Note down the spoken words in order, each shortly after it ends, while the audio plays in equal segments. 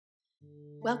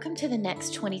Welcome to the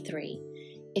Next 23.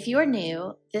 If you are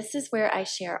new, this is where I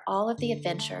share all of the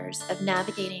adventures of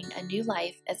navigating a new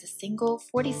life as a single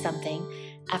 40-something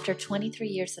after 23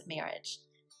 years of marriage.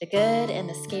 The good and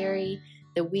the scary,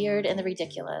 the weird and the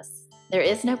ridiculous. There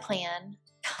is no plan.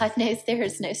 God knows there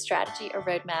is no strategy or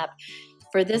roadmap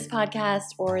for this podcast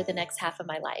or the next half of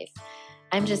my life.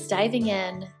 I'm just diving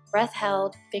in, breath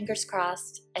held, fingers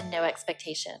crossed, and no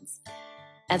expectations.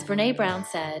 As Brené Brown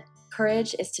said,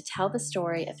 courage is to tell the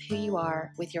story of who you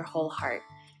are with your whole heart.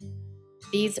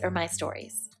 These are my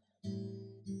stories.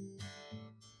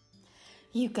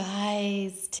 You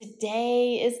guys,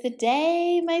 today is the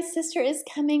day my sister is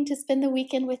coming to spend the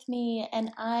weekend with me,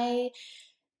 and I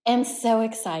am so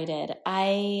excited.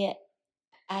 I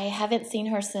haven't seen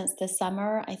her since the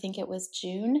summer. I think it was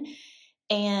June,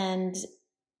 and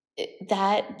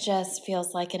that just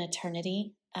feels like an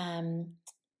eternity.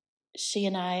 She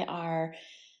and I are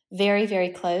very, very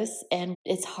close, and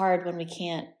it's hard when we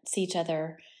can't see each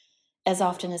other as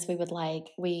often as we would like.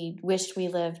 We wished we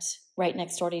lived right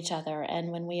next door to each other,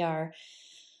 and when we are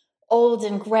old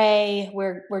and gray,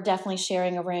 we're definitely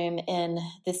sharing a room in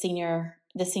the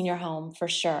senior home for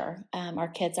sure. Our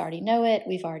kids already know it.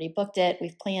 We've already booked it.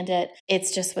 We've planned it.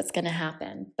 It's just what's going to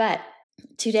happen. But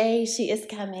today she is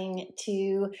coming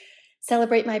to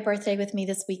celebrate my birthday with me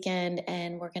this weekend,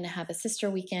 and we're going to have a sister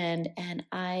weekend, and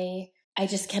I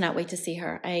just cannot wait to see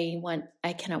her.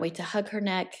 I cannot wait to hug her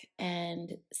neck and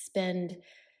spend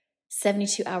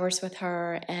 72 hours with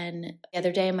her. And the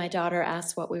other day, my daughter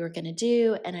asked what we were going to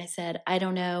do, and I said, I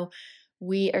don't know.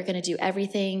 We are going to do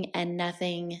everything and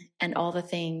nothing and all the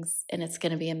things, and it's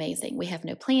going to be amazing. We have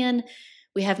no plan.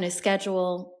 We have no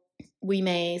schedule. We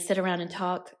may sit around and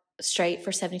talk straight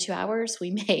for 72 hours.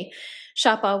 We may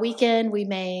shop all weekend. We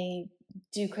may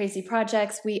do crazy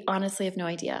projects. We honestly have no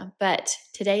idea. But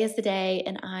today is the day,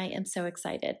 and I am so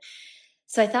excited.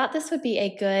 So I thought this would be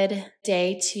a good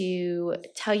day to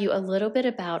tell you a little bit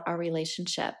about our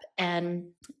relationship. And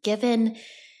given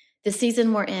the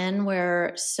season we're in,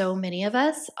 where so many of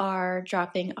us are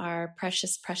dropping our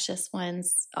precious, precious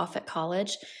ones off at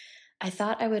college, I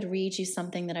thought I would read you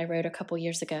something that I wrote a couple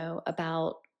years ago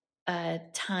about a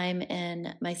time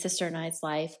in my sister and I's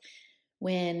life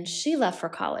when she left for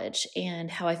college and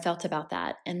how I felt about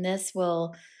that. And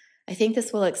I think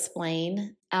this will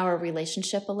explain our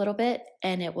relationship a little bit,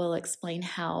 and it will explain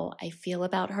how I feel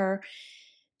about her,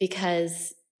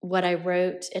 because what I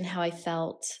wrote and how I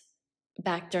felt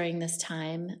back during this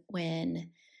time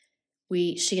when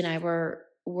she and I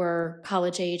were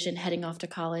college age and heading off to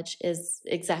college is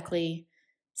exactly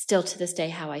still to this day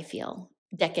how I feel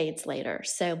decades later.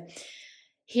 So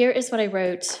here is what I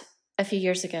wrote a few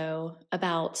years ago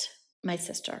about my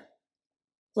sister.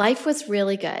 Life was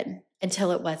really good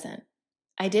until it wasn't.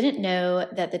 I didn't know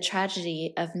that the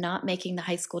tragedy of not making the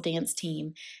high school dance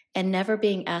team and never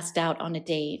being asked out on a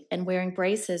date and wearing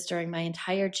braces during my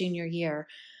entire junior year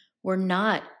were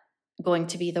not going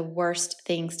to be the worst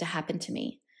things to happen to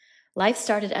me. Life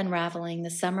started unraveling the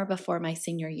summer before my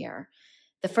senior year.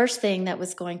 The first thing that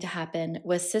was going to happen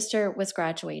was sister was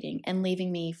graduating and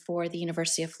leaving me for the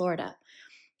University of Florida.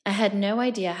 I had no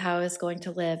idea how I was going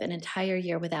to live an entire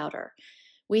year without her.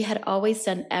 We had always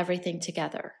done everything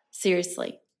together.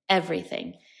 Seriously,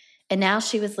 everything. And now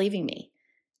she was leaving me.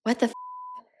 What the f***?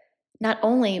 Not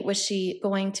only was she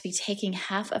going to be taking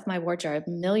half of my wardrobe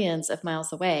millions of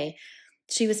miles away,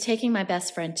 she was taking my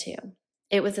best friend too.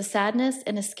 It was a sadness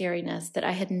and a scariness that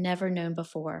I had never known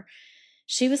before.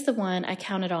 She was the one I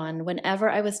counted on whenever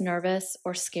I was nervous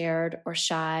or scared or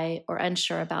shy or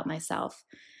unsure about myself.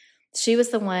 She was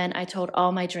the one I told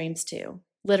all my dreams to.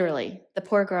 Literally, the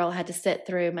poor girl had to sit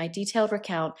through my detailed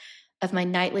recount of my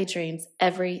nightly dreams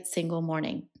every single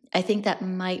morning. I think that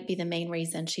might be the main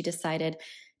reason she decided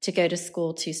to go to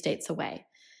school 2 states away.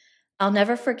 I'll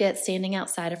never forget standing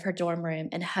outside of her dorm room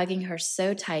and hugging her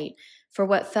so tight for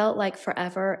what felt like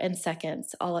forever and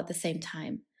seconds all at the same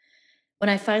time. When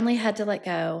I finally had to let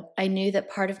go, I knew that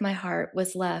part of my heart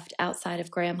was left outside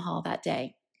of Graham Hall that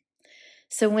day.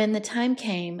 So when the time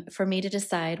came for me to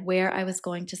decide where I was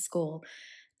going to school,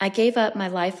 I gave up my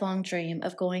lifelong dream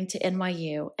of going to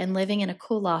NYU and living in a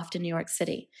cool loft in New York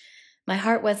City. My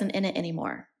heart wasn't in it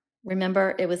anymore.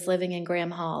 Remember, it was living in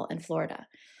Graham Hall in Florida.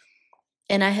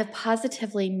 And I have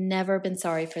positively never been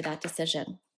sorry for that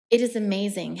decision. It is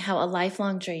amazing how a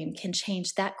lifelong dream can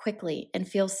change that quickly and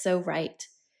feel so right.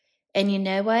 And you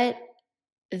know what?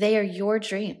 They are your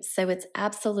dreams, so it's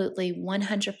absolutely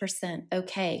 100%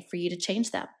 okay for you to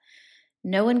change them.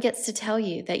 No one gets to tell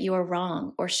you that you are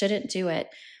wrong or shouldn't do it,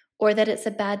 or that it's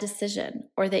a bad decision,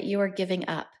 or that you are giving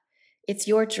up. It's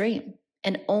your dream,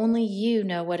 and only you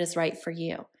know what is right for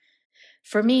you.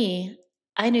 For me,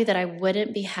 I knew that I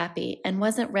wouldn't be happy and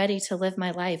wasn't ready to live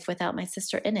my life without my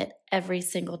sister in it every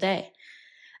single day.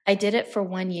 I did it for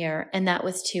 1 year, and that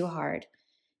was too hard.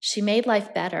 She made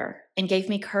life better and gave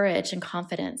me courage and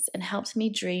confidence and helped me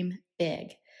dream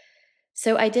big.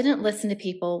 So I didn't listen to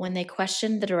people when they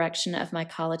questioned the direction of my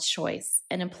college choice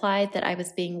and implied that I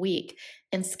was being weak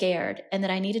and scared and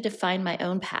that I needed to find my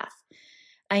own path.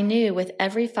 I knew with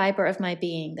every fiber of my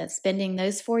being that spending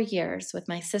those 4 years with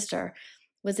my sister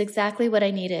was exactly what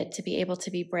I needed to be able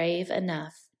to be brave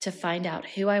enough to find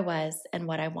out who I was and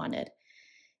what I wanted.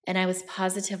 And I was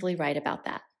positively right about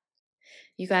that.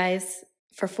 You guys,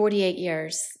 for 48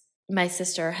 years, my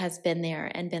sister has been there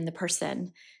and been the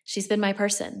person. She's been my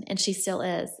person, and she still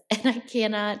is. And I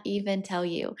cannot even tell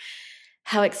you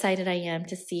how excited I am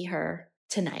to see her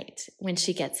tonight when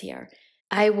she gets here.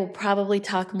 I will probably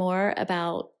talk more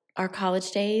about our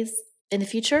college days in the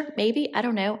future, maybe. I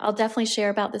don't know. I'll definitely share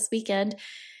about this weekend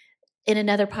in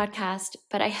another podcast,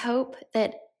 but I hope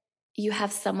that you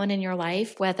have someone in your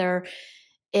life, whether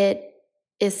it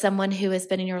is someone who has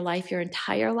been in your life your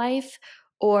entire life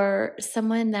or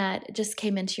someone that just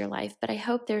came into your life. But I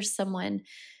hope there's someone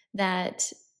that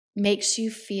makes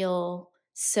you feel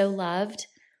so loved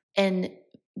and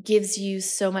gives you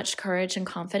so much courage and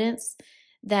confidence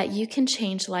that you can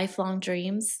change lifelong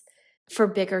dreams for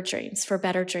bigger dreams, for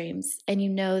better dreams. And you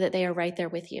know that they are right there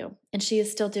with you. And she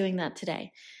is still doing that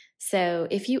today. So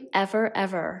if you ever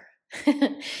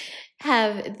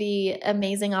have the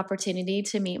amazing opportunity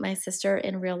to meet my sister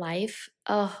in real life,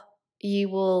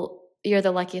 you're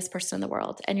the luckiest person in the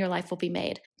world and your life will be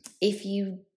made. If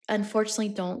you unfortunately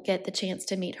don't get the chance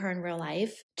to meet her in real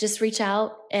life, just reach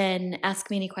out and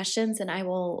ask me any questions and I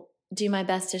will do my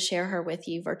best to share her with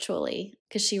you virtually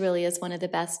because she really is one of the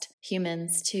best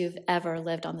humans to have ever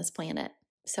lived on this planet.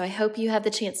 So I hope you have the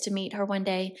chance to meet her one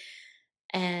day.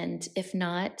 And if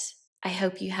not, I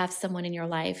hope you have someone in your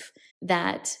life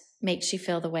that makes you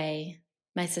feel the way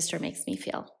my sister makes me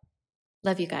feel.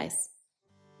 Love you guys.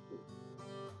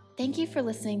 Thank you for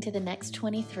listening to The Next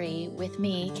 23 with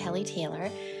me, Kelly Taylor.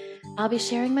 I'll be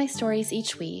sharing my stories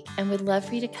each week and would love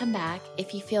for you to come back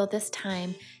if you feel this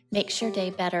time makes your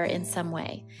day better in some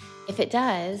way. If it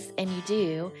does, and you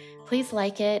do, please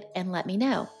like it and let me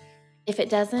know. If it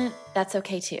doesn't, that's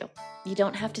okay too. You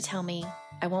don't have to tell me.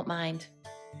 I won't mind.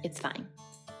 It's fine.